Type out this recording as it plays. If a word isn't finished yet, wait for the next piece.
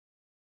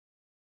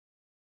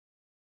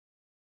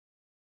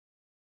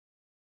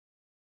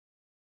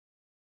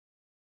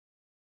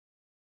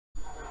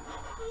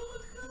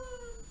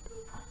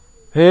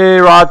Hey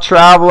Rod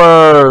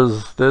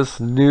Travelers! This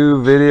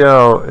new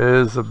video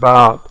is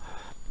about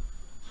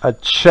a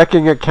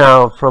checking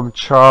account from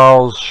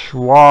Charles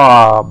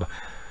Schwab.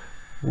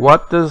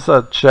 What does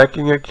a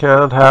checking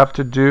account have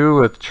to do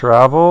with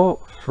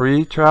travel,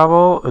 free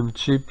travel, and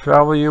cheap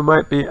travel, you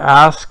might be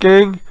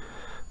asking?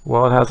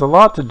 Well, it has a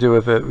lot to do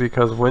with it,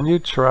 because when you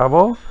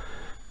travel,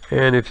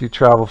 and if you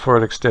travel for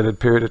an extended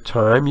period of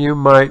time, you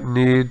might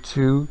need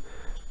to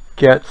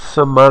get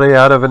some money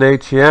out of an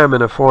ATM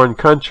in a foreign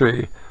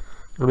country.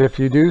 And if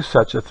you do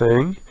such a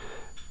thing,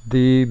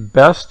 the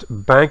best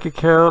bank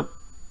account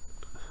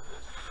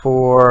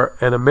for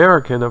an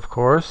American, of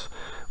course,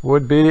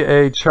 would be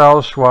a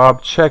Charles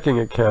Schwab checking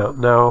account.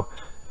 Now,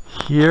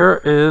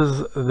 here is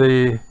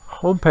the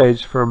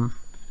homepage from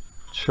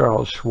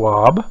Charles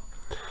Schwab,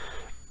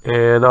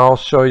 and I'll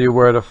show you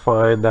where to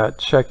find that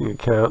checking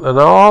account. And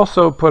I'll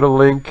also put a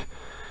link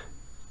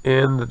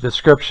in the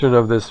description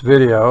of this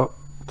video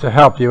to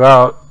help you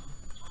out.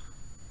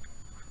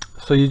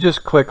 So you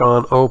just click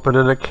on open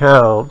an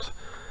account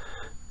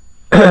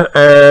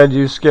and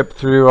you skip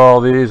through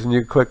all these and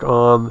you click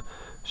on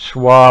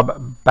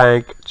Schwab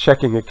bank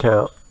checking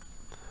account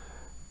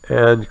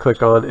and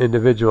click on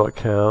individual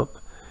account,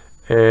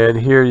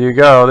 and here you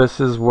go. This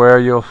is where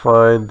you'll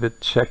find the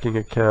checking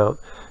account.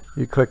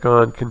 You click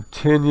on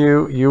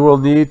continue. You will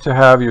need to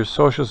have your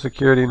social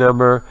security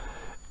number,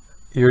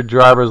 your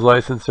driver's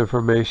license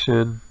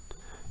information,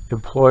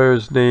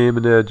 employer's name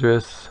and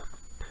address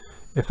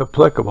if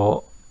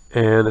applicable,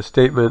 and a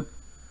statement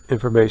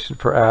information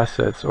for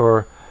assets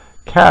or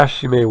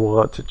cash you may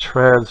want to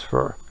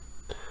transfer.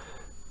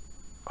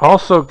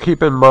 Also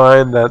keep in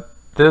mind that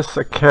this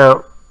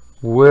account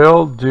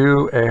will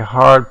do a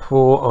hard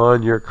pull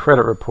on your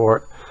credit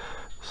report.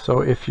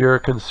 So if you're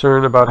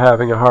concerned about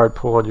having a hard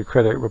pull on your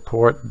credit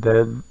report,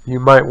 then you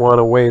might want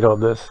to wait on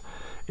this.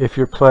 If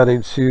you're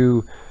planning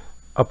to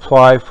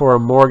apply for a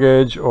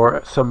mortgage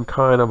or some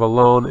kind of a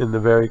loan in the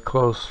very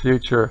close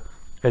future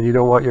and you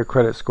don't want your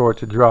credit score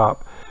to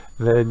drop,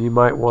 then you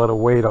might want to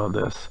wait on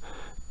this.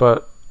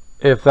 But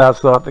if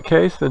that's not the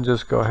case, then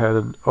just go ahead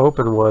and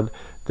open one.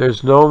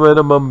 There's no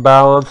minimum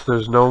balance,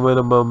 there's no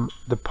minimum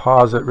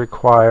deposit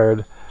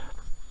required,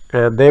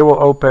 and they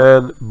will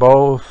open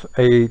both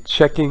a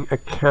checking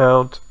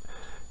account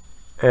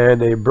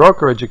and a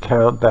brokerage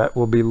account that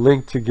will be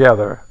linked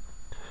together.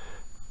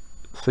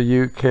 So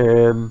you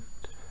can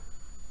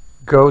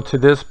go to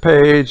this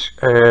page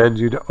and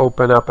you'd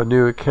open up a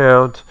new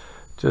account.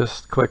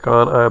 Just click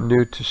on I'm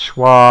new to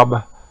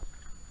Schwab.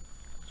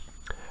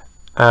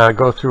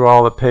 Go through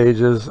all the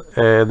pages,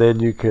 and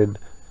then you can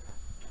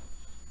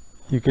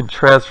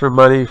transfer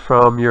money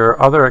from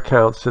your other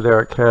accounts to their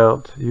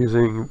account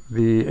using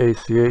the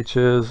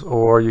ACHs,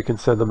 or you can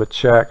send them a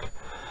check.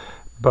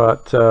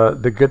 But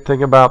the good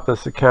thing about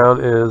this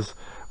account is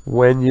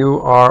when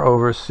you are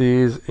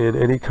overseas in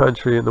any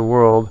country in the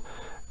world,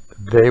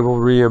 they will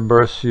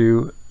reimburse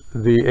you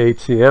the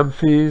ATM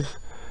fees.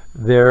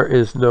 There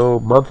is no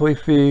monthly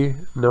fee,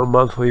 no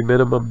monthly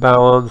minimum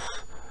balance,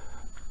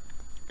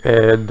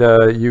 and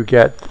you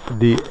get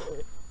the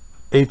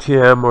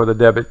ATM or the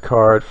debit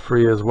card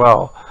free as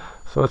well.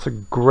 So it's a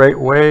great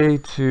way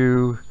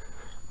to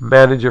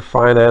manage your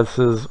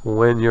finances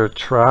when you're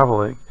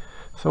traveling.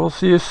 So we'll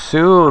see you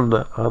soon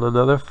on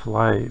another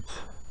flight.